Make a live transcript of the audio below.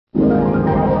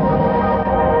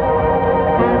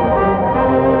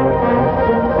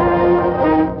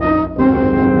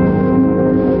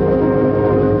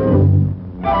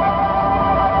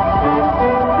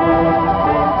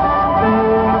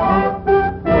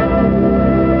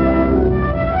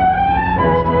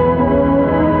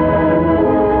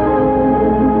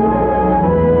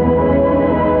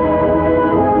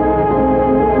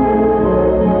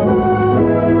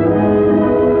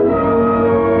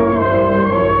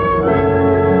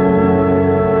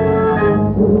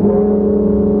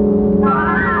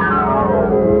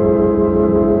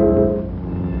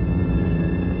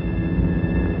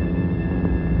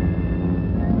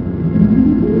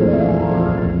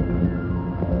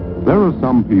There are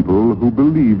some people who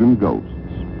believe in ghosts,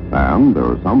 and there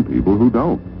are some people who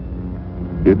don't.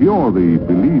 If you're the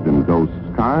believe in ghosts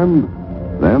kind,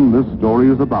 then this story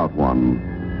is about one.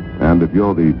 And if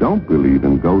you're the don't believe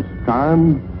in ghosts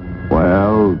kind,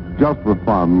 well, just for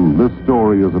fun, this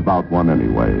story is about one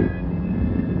anyway.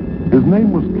 His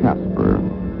name was Casper,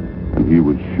 and he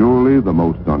was surely the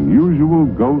most unusual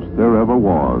ghost there ever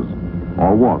was,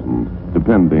 or wasn't,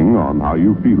 depending on how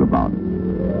you feel about it.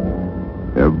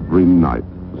 Every night,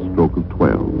 at the stroke of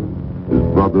 12, his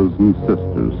brothers and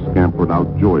sisters scampered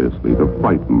out joyously to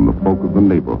frighten the folk of the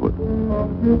neighborhood.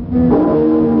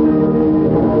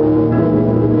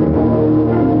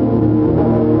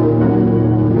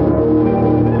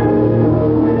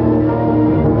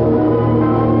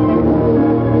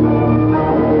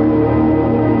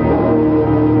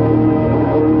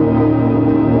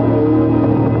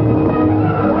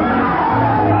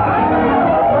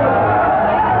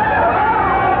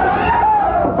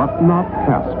 Not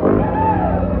Casper.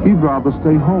 He'd rather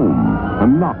stay home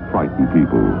and not frighten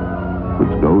people,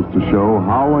 which goes to show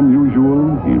how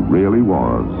unusual he really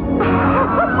was.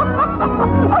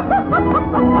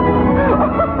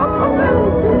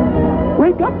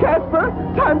 Wake up, Casper!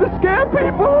 Time to scare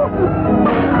people!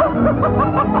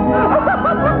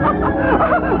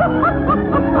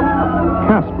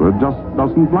 Casper just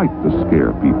doesn't like to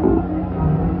scare people.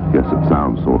 Guess it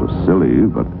sounds sort of silly,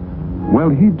 but well,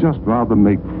 he'd just rather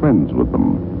make friends with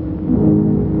them.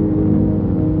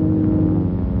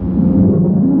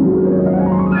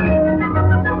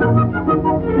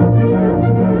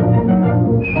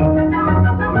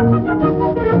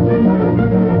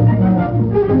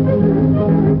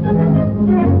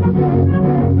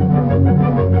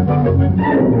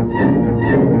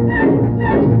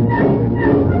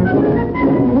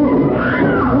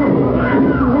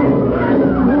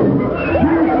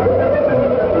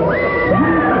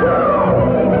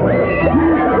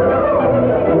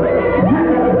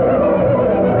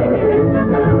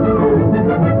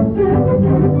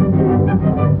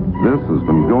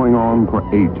 For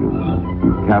ages,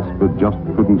 and Casper just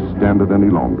couldn't stand it any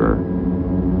longer.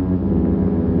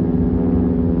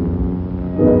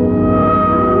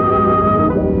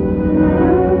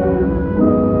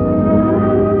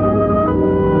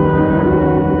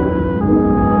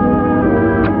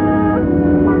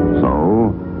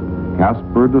 So,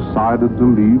 Casper decided to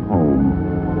leave home,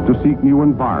 to seek new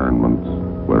environments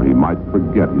where he might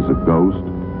forget he's a ghost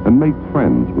and make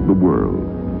friends with the world.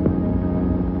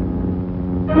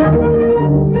 Good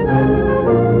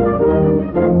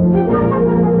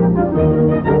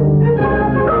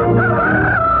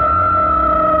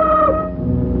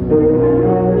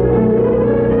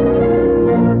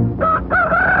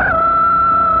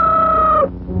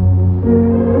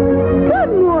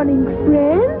morning,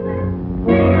 friends.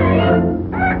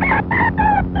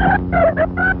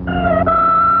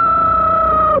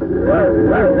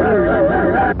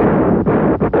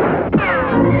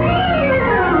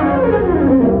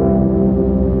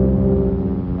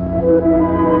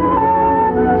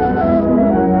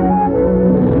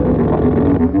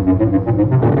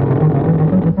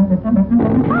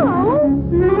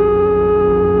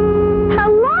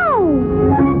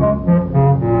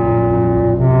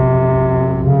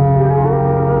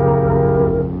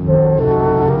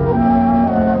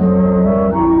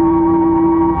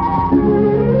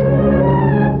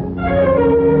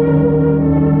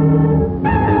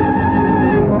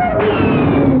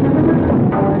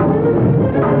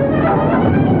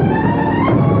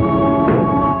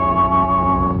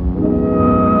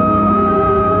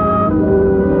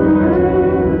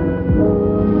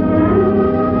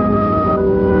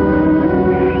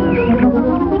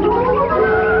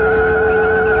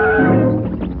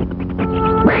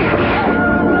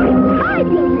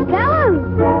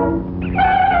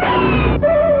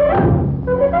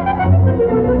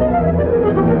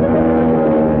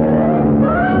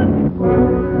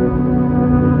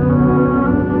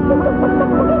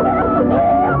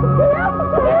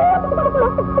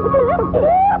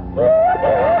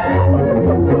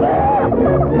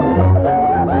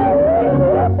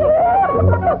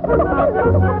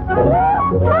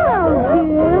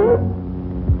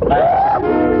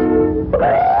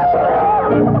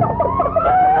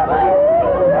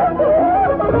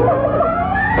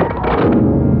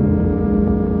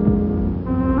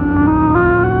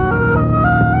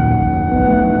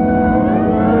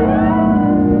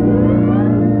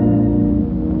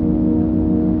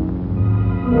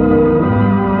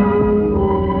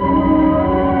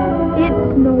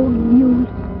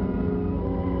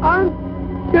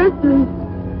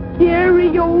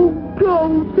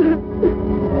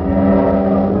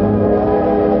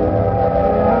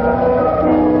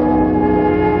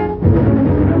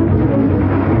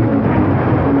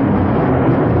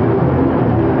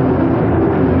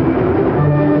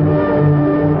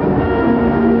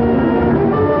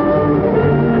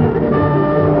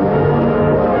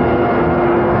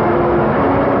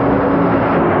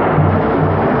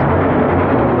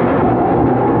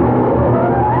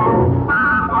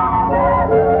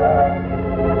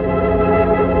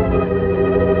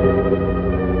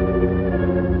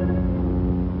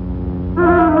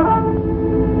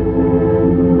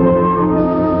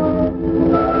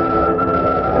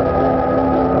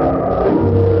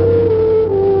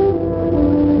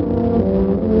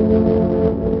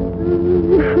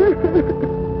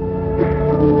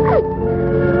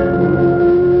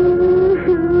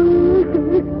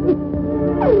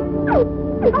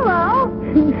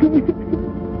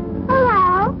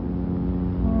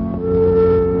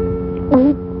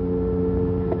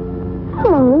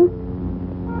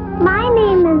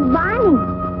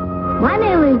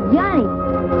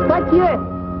 Yes.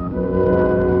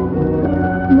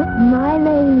 My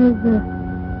name is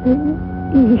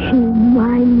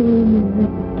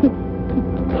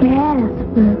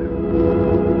Casper.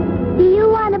 Do you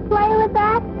want to play with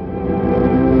us?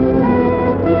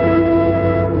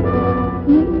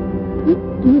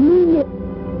 You mean it?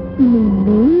 You mean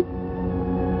me?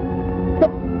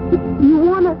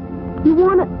 You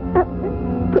wanna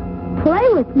play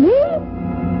with me?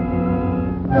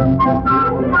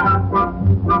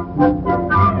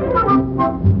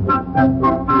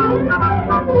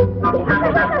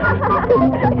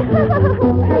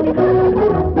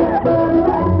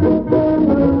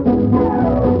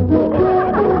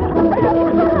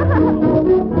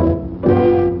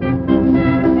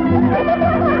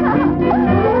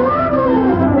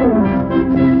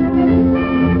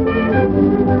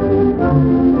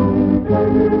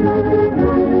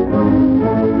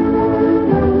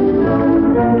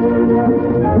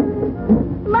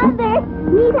 Mother,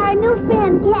 meet our new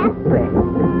friend, Casper.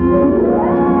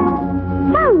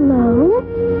 Hello.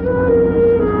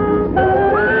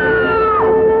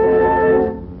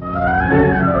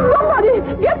 Somebody,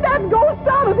 get that ghost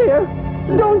out of here.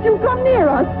 Don't you come near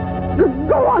us. Just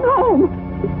go on home.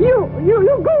 You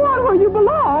go on where you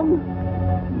belong.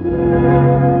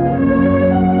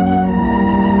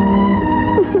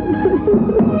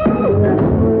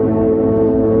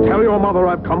 Tell your mother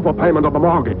I've come for payment of the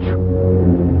mortgage.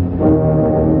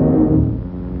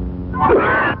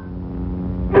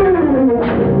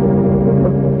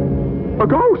 A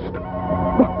ghost!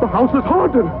 The house is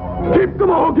haunted. Keep the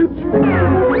mortgage.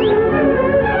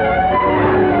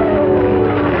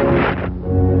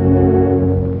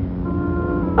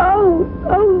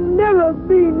 I'll never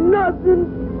be nothing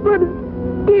but a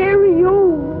scary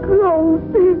old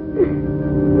ghost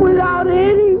without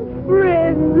any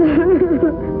friends.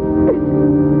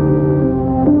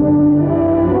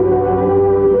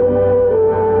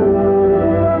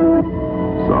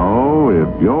 So,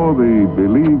 if you're the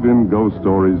believe in ghost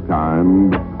stories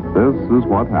kind, this is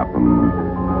what happened.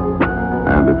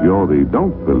 And if you're the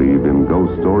don't believe in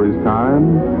ghost stories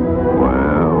kind,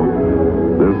 well,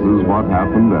 this is what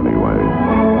happened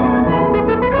anyway.